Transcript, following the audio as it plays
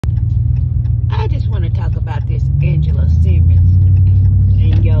I just want to talk about this Angela Simmons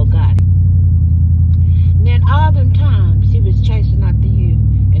and Young Gotti. Now, all them times he was chasing after you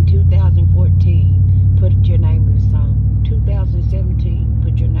in 2014, put your name in the song. 2017,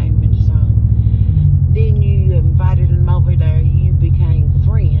 put your name in the song. Then you invited him over there. You became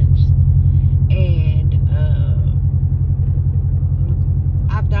friends. And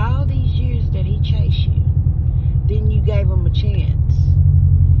after all these years that he chased you, then you gave him a chance.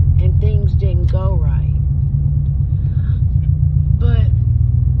 And things didn't go right. But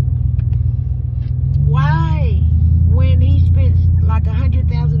why, when he spent like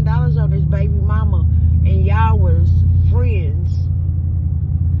 $100,000 on his baby mama and y'all was friends,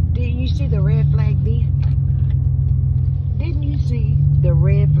 didn't you see the red flag then? Didn't you see the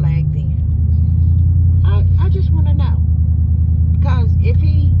red flag then? I just want to know. Because if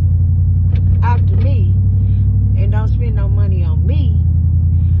he after me and don't spend no money on me,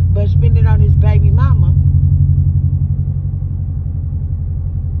 but spend it on his baby mama,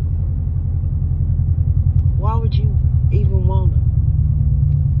 why would you even want him?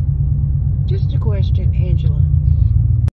 Just a question, Angela.